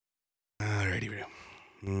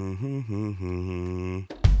Mm-hmm.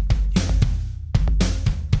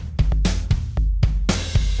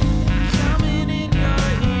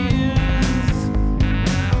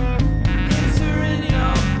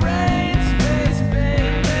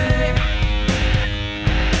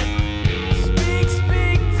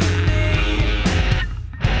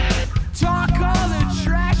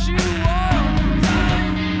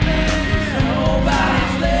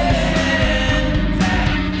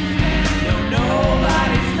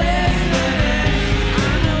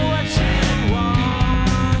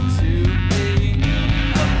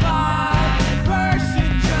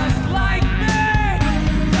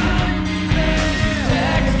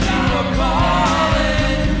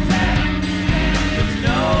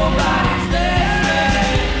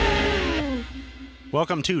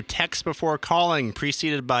 Welcome to Text Before Calling,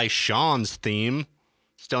 preceded by Sean's theme.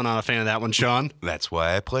 Still not a fan of that one, Sean. That's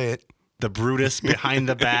why I play it. The Brutus behind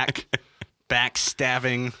the back,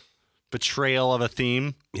 backstabbing betrayal of a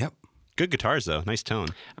theme. Yep. Good guitars, though. Nice tone.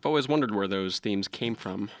 I've always wondered where those themes came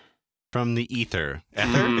from. From the ether.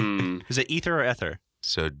 Ether? Is it ether or ether?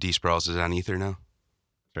 So D. Sprouls is on Ether now?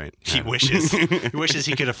 Right. He wishes. He wishes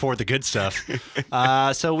he could afford the good stuff.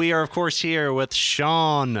 So we are, of course, here with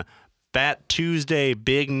Sean, Bat Tuesday,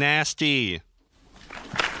 Big Nasty.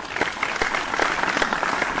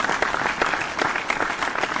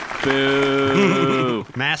 Boo!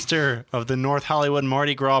 Master of the North Hollywood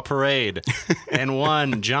Mardi Gras Parade. And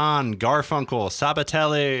one, John Garfunkel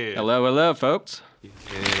Sabatelli. Hello, folks.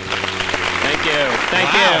 Thank you.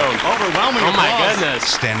 Overwhelming Oh, my applause. goodness.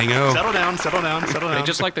 Standing O. Settle down. Hey,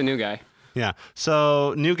 just like the new guy. Yeah.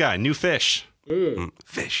 So, new guy, new fish.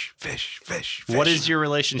 Fish. What is your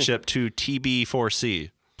relationship to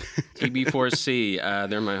TB4C? TB4C,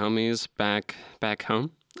 they're my homies back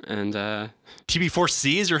home. And,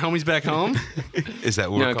 TB4C is your homies back home? Is that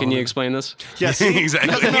what we're can calling you it? explain this? Yes.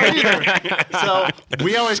 Exactly. So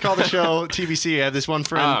we always call the show TBC. I have this one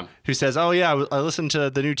friend who says, "Oh yeah, I listened to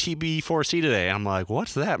the new TB4C today." I'm like,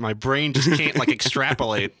 "What's that?" My brain just can't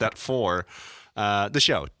extrapolate that for the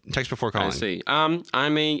show. Text Before Calling. I see. I'm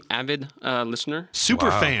a avid listener.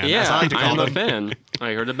 Super fan. Yeah, as I like to call I'm a them. fan.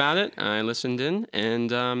 I heard about it. I listened in,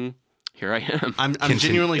 and here I am. I'm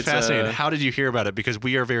genuinely It's, fascinated. How did you hear about it? Because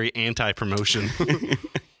we are very anti-promotion.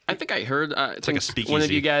 I think I heard. It's like a speakeasy. One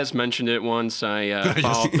of you guys mentioned it once. I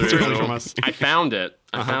followed It's really through. from us. I found it.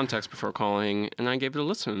 I found Text Before Calling, and I gave it a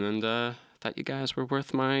listen, and thought you guys were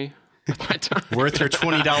worth my time. Worth your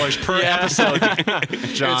 $20 per episode,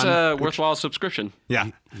 John. It's a worthwhile subscriction. Yeah.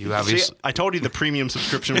 You obviously... See, I told you the premium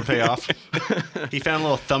subscription would pay off. He found a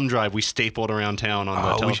little thumb drive we stapled around town on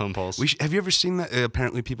the telephone poles. Have you ever seen that?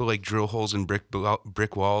 Apparently, people drill holes in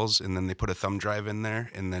brick walls, and then they put a thumb drive in there,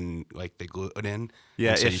 and then they glue it in.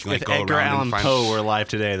 Yeah, and so if you can, go Edgar around Allan and find... Poe were alive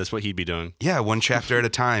today, that's what he'd be doing. Yeah, one chapter at a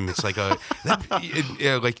time. It's like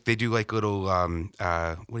they do little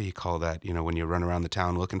what do you call that? You know, when you run around the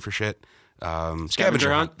town looking for shit.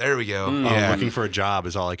 Scavenger hunt. There we go. Yeah. Looking for a job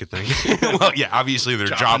is all I could think. Well, yeah, obviously they're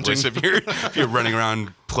Job jobless hunting. if you're running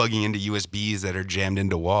around plugging into USBs that are jammed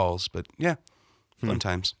into walls. But yeah, fun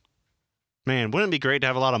times. Man, wouldn't it be great to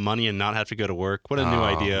have a lot of money and not have to go to work? What a new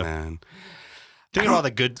idea. Man. Think of all the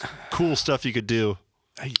good, cool stuff you could do.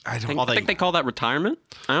 I don't. I think they call that retirement.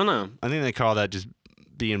 I don't know. I think they call that just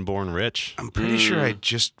being born rich. I'm pretty sure I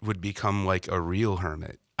just would become a real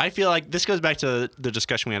hermit. I feel like this goes back to the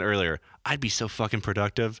discussion we had earlier. I'd be so fucking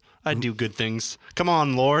productive. I'd do good things. Come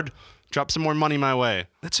on, Lord. Drop some more money my way.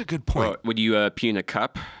 That's a good point. Would you pee in a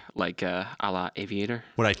cup like a la Aviator?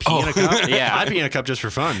 Would I pee in a cup? Yeah. I'd pee in a cup just for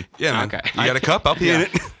fun. Yeah, man. Okay. You got a cup? I'll pee in it.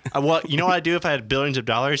 Well, you know what I'd do if I had billions of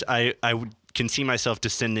dollars? I can see myself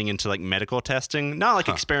descending into medical testing, not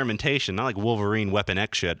experimentation, not Wolverine Weapon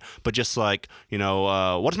X shit, but just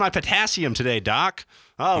what's my potassium today, doc?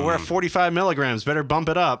 Oh, we're at 45 milligrams. Better bump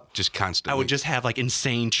it up. Just constantly. I would just have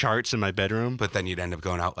insane charts in my bedroom. But then you'd end up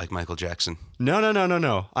going out like Michael Jackson. No.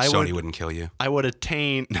 Sony wouldn't kill you. I would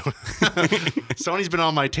attain. No. Sony's been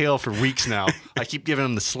on my tail for weeks now. I keep giving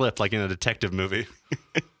them the slip like in a detective movie.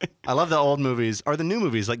 I love the old movies or the new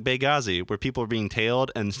movies like Benghazi where people are being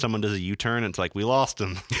tailed and someone does a U-turn and it's we lost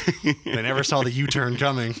them. They never saw the U-turn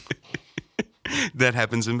coming. That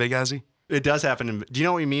happens in Benghazi? It does happen. Do you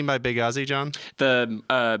know what we mean by Benghazi, John?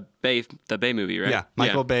 The Bay movie, right? Yeah.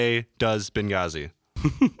 Michael Bay does Benghazi.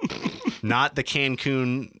 Not the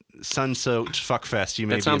Cancun sun-soaked fuckfest you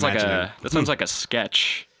may be imagining. That sounds like a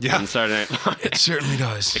sketch. Yeah. On Saturday Night Live. It certainly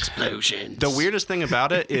does. Explosions. The weirdest thing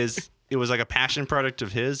about it is it was a passion project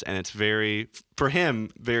of his, and it's for him,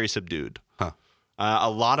 very subdued. Huh. A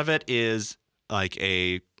lot of it is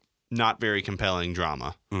a not very compelling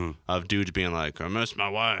drama of dudes being like, I miss my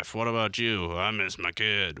wife. What about you? I miss my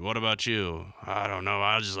kid. What about you? I don't know.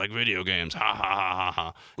 I just like video games. Ha ha ha ha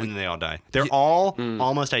ha. And then they all die. They're all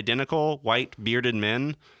almost identical, white bearded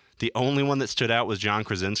men. The only one that stood out was John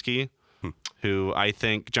Krasinski, who I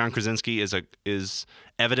think John Krasinski is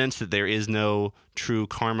evidence that there is no true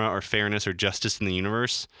karma or fairness or justice in the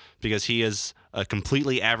universe, because he is a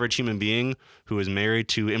completely average human being who is married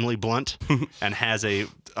to Emily Blunt and has a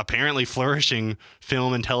apparently flourishing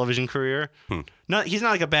film and television career. No, he's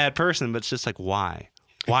not like a bad person, but it's just like, why?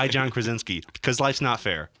 Why John Krasinski? Because life's not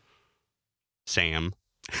fair. Sam.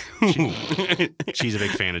 She's a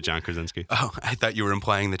big fan of John Krasinski. Oh, I thought you were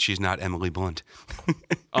implying that she's not Emily Blunt.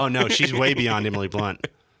 Oh, no, she's way beyond Emily Blunt.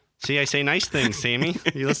 See, I say nice things, Sammy.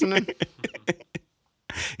 You listening?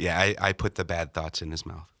 Yeah, I put the bad thoughts in his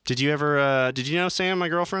mouth. Did you ever, did you know Sam, my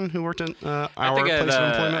girlfriend, who worked at our place of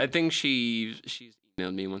employment? I think she's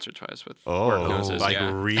emailed me once or twice with work Oh, noses, like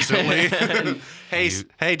yeah. recently?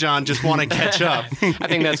 Hey, John, just want to catch up. I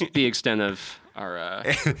think that's the extent of our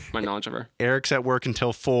my knowledge of her. Eric's at work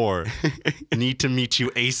until 4. Need to meet you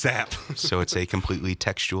ASAP. So it's a completely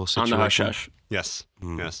textual On situation. the hush hush. Yes,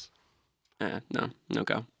 yes. No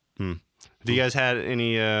go. Have you guys had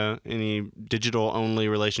any digital only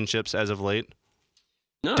relationships as of late?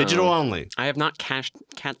 No. Digital only. I have not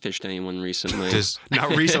catfished anyone recently.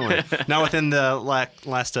 Not recently. Not within the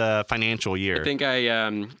last financial year. I think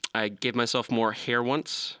I gave myself more hair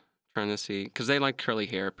once, trying to see, because they like curly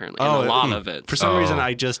hair apparently, and a lot of it. For some reason,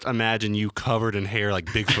 I just imagine you covered in hair like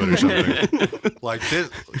Bigfoot or something. Like this,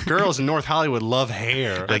 girls in North Hollywood love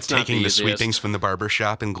hair. Like That's not taking the the easiest. sweepings from the barber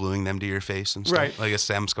shop and gluing them to your face and stuff. Right. Like a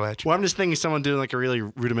Sam Squatch. Well, I'm just thinking someone doing like a really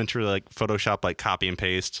rudimentary like Photoshop like copy and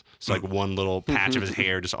paste. So like one little patch of his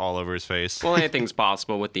hair just all over his face. Well, anything's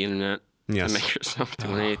possible with the internet Yes. to make yourself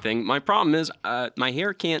do anything. My problem is my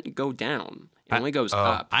hair can't go down. It only goes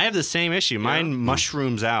up. I have the same issue. Mine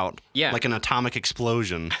mushrooms out Yeah. like an atomic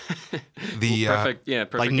explosion, The Perfect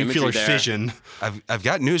like imagery nuclear there. fission. I've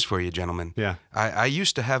got news for you, gentlemen. Yeah. I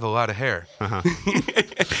used to have a lot of hair.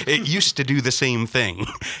 It used to do the same thing.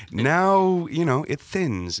 Now, it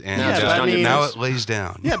thins, and Now it's just on your now face. it lays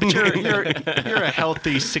down. Yeah, but you're a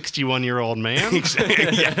healthy 61-year-old man.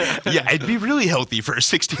 yeah, I'd be really healthy for a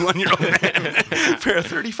 61-year-old man. For a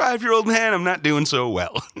 35-year-old man, I'm not doing so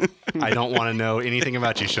well. I don't want to know anything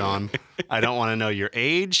about you, Sean. I don't want to know your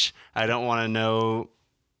age. I don't want to know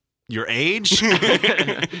your age.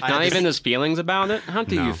 Not even his feelings about it. How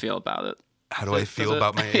do No. you feel about it? How do I feel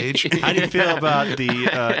about my age? How do you feel about the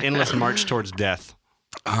endless march towards death?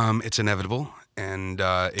 It's inevitable, and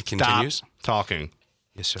it continues. Stop talking.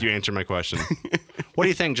 Yes, sir. You answer my question. What do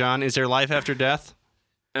you think, John? Is there life after death?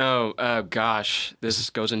 Oh, gosh. This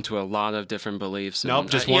goes into a lot of different beliefs. Nope,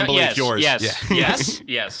 and- just one belief, yes, yours. Yes, yes,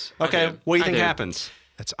 yes. I Okay, do. what do you I think do. happens?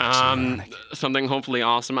 That's oxymoronic. Something hopefully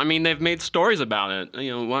awesome. I mean, they've made stories about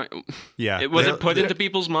it. What? Yeah. Was it put into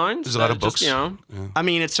people's minds? There's a lot of Just, books. I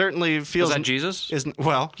mean, it certainly feels... Was that Jesus?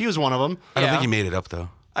 Well, he was one of them. I don't Yeah. think he made it up, though.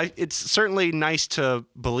 It's certainly nice to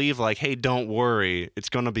believe, like, hey, don't worry, it's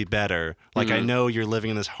going to be better. Like, I know you're living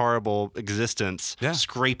in this horrible existence, Yeah.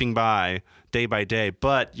 scraping by day by day,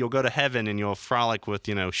 but you'll go to heaven and you'll frolic with,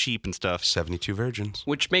 sheep and stuff. 72 virgins.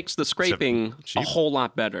 Which makes the scraping a sheep. whole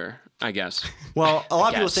lot better, I guess. Well, a lot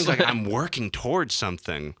of people guess. think, like, I'm working towards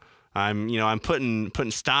something. I'm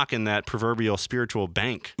putting stock in that proverbial spiritual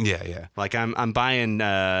bank. Yeah. Like, I'm buying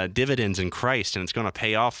dividends in Christ, and it's going to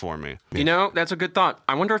pay off for me. That's a good thought.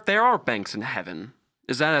 I wonder if there are banks in heaven.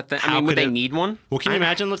 Is that a thing? I How mean, would could they it- need one? Well, can you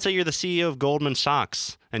imagine? Let's say you're the CEO of Goldman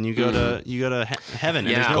Sachs, and you go to heaven, and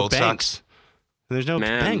Yeah. there's no Gold banks. Sachs. And there's no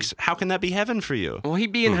Man. banks. How can that be heaven for you? Well,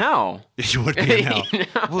 he'd be in hell. You would be in hell.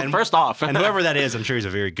 Well, first off, And whoever that is, I'm sure he's a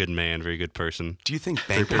very good man, very good person, Do you think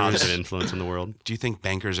very positive bankers? influence in the world. Do you think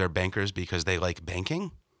bankers are bankers because they like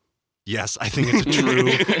banking? Yes, I think it's a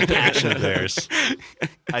true passion of theirs.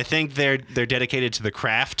 I think they're dedicated to the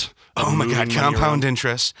craft. Of Oh my moving God, money compound around.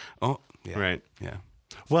 interest. Oh, yeah. Right. Yeah.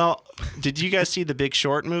 Well, did you guys see the Big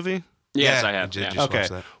Short movie? yes, Yeah, I have. did Yeah. Just Okay. watch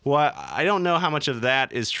that. Well, I don't know how much of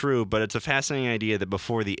that is true, but it's a fascinating idea that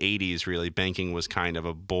before the 80s, really, banking was kind of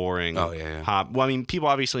a boring Oh, yeah. hop. Well, I mean, people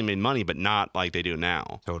obviously made money, but not like they do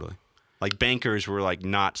now. Totally. Like bankers were like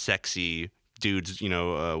not sexy dudes,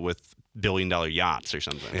 with billion-dollar yachts or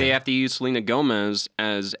something. They have to use Selena Gomez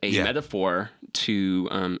as a Yeah. metaphor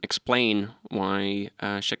to explain why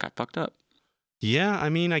shit got fucked up. Yeah, I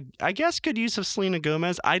mean, I guess good use of Selena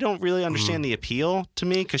Gomez. I don't really understand the appeal to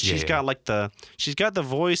me because she's got like she's got the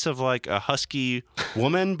voice of like a husky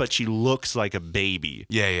woman, but she looks like a baby.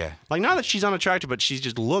 Yeah. Like not that she's unattractive, but she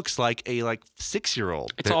just looks like a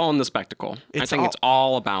 6-year-old. It's all in the spectacle. I think it's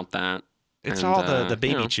all about that. It's all the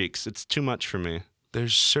baby cheeks. It's too much for me.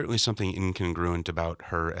 There's certainly something incongruent about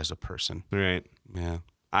her as a person. Right. Yeah.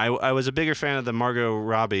 I was a bigger fan of the Margot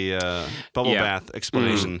Robbie bubble bath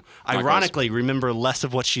explanation. Ironically, remember less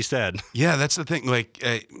of what she said. Yeah, that's the thing. Like,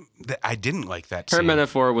 I didn't like that Her scene.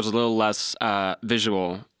 metaphor was a little less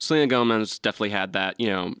visual. Selena Gomez definitely had that,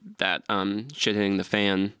 that shit hitting the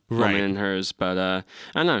fan moment in hers. But I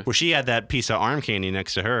don't know. Well, she had that piece of arm candy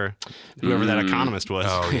next to her, whoever that economist was.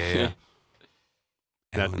 Oh, yeah.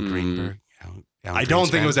 Alan Greenberg. I don't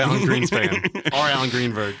think it was Alan Greenspan or Alan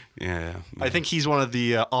Greenberg. Yeah. I think he's one of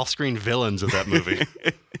the off-screen villains of that movie.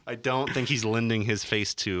 I don't think he's lending his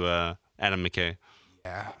face to Adam McKay.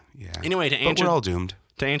 Yeah. Anyway, but we're all doomed.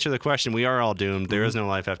 To answer the question, we are all doomed. There is no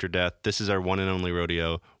life after death. This is our one and only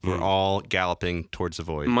rodeo. We're all galloping towards the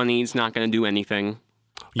void. Money's not going to do anything.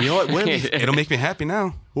 You know what? It'll make me happy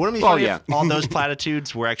now. Wouldn't it be funny if all those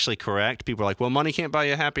platitudes were actually correct? People are like, well, money can't buy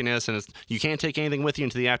you happiness, and you can't take anything with you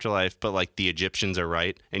into the afterlife, but like the Egyptians are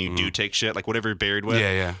right, and you do take shit, like whatever you're buried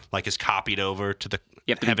with, like is copied over to the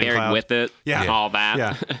You have to be buried with it, all that.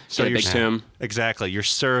 Yeah. So your tomb. Exactly. Your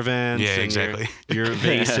servants, and your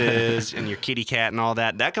vases, and your kitty cat, and all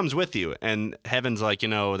that. That comes with you. And heaven's like,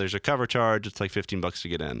 there's a cover charge. It's like $15 to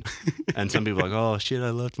get in. And some people are like, oh shit, I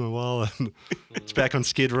left my wallet. It's back on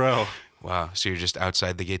Skid Row. Wow. So you're just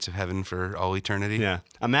outside the gates of heaven for all eternity? Yeah.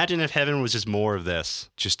 Imagine if heaven was just more of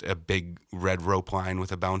this. Just a big red rope line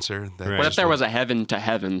with a bouncer. What if there was a heaven to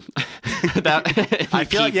heaven? I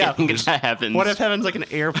feel like, what if heaven's like an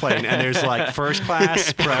airplane and there's like first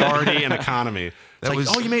class, priority, and economy?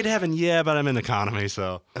 It's you made heaven. Yeah, but I'm in economy,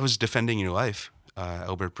 so. That was Defending Your Life,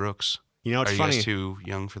 Albert Brooks. It's funny. Are you guys too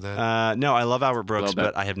young for that? No, I love Albert Brooks,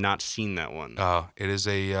 but I have not seen that one. Oh, it is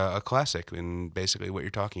a classic in basically what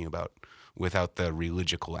you're talking about, without the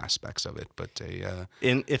religious aspects of it. But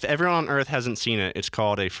if everyone on Earth hasn't seen it, it's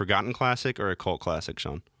called a forgotten classic or a cult classic,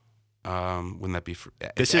 Sean. Wouldn't that be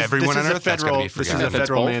everyone on Earth? That's gotta be this is a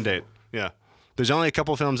federal mandate. Yeah, there's only a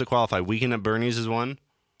couple films that qualify. Weekend at Bernie's is one.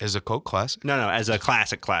 As a cult classic? No, as a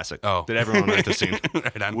classic. Oh. That everyone on Earth has seen.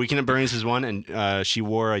 Right on. Weekend at Bernie's is one, and She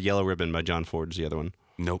Wore a Yellow Ribbon by John Ford is the other one.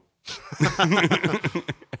 Nope.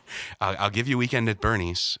 I'll give you Weekend at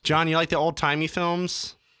Bernie's. John, you like the old-timey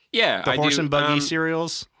films? Yeah, the horse and buggy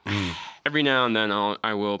serials? Every now and then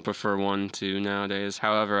I will prefer one to nowadays.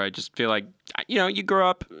 However, I just feel like, you grow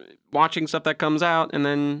up watching stuff that comes out, and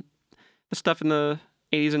then the stuff in the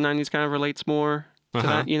 80s and 90s kind of relates more to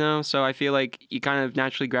that, So I feel like you kind of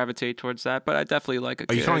naturally gravitate towards that, but I definitely like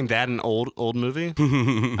Are you calling that an old movie?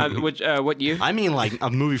 What year? I mean like a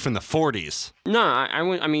movie from the 40s. No,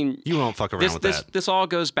 I mean... You won't fuck around with that. This all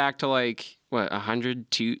goes back to like, 100,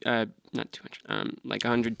 not 200, like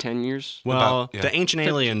 110 years? Well, the Ancient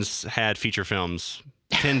Aliens had feature films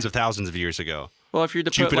tens of thousands of years ago. Well, if you're to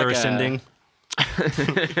Jupiter put like Ascending.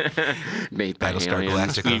 Made by Battlestar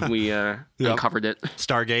aliens. Galactica. We uncovered it.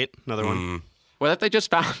 Stargate, another one. What if they just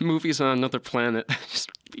found movies on another planet? Just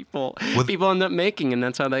people end up making, and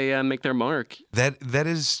that's how they make their mark. That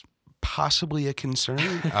is possibly a concern.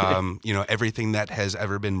 Everything that has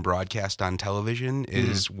ever been broadcast on television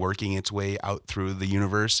is working its way out through the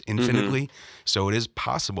universe infinitely. So it is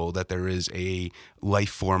possible that there is a life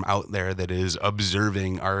form out there that is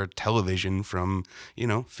observing our television from,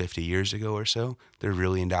 50 years ago or so. They're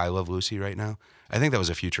really into I Love Lucy right now. I think that was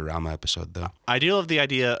a Futurama episode, though. I do love the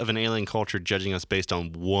idea of an alien culture judging us based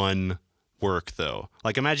on one work, though.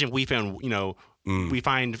 Like, imagine we found, we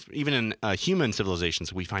find, even in human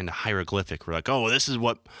civilizations, we find a hieroglyphic. We're like, oh, this is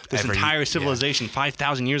what this entire civilization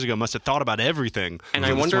 5,000 years ago must have thought about everything. And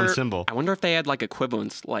I wonder if they had like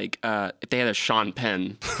equivalents, like if they had a Sean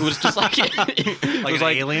Penn, who was just like like an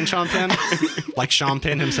alien Sean Penn, like Sean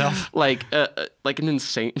Penn himself, like an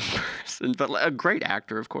insane person, but a great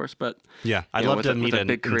actor, of course. But yeah, I'd love to meet a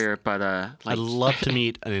big career. But I'd love to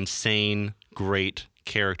meet an insane, great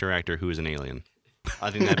character actor who is an alien.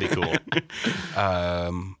 I think that'd be cool.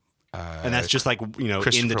 And that's just like,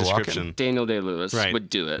 in the description. Walken. Daniel Day-Lewis would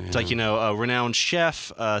do it. It's like, a renowned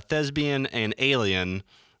chef, thespian, and alien,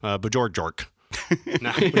 Bajorjork.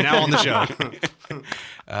 now on the show.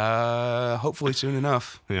 Hopefully soon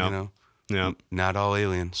enough. Yeah. Not all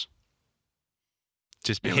aliens.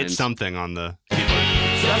 Just hit something on the keyboard.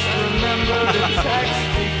 Just remember the text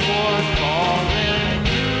before calling.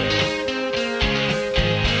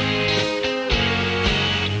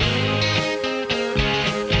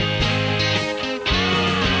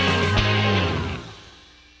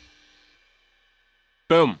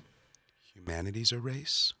 Boom. Humanity's a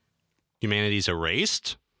race? Humanity's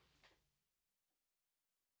erased?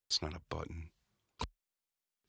 It's not a button.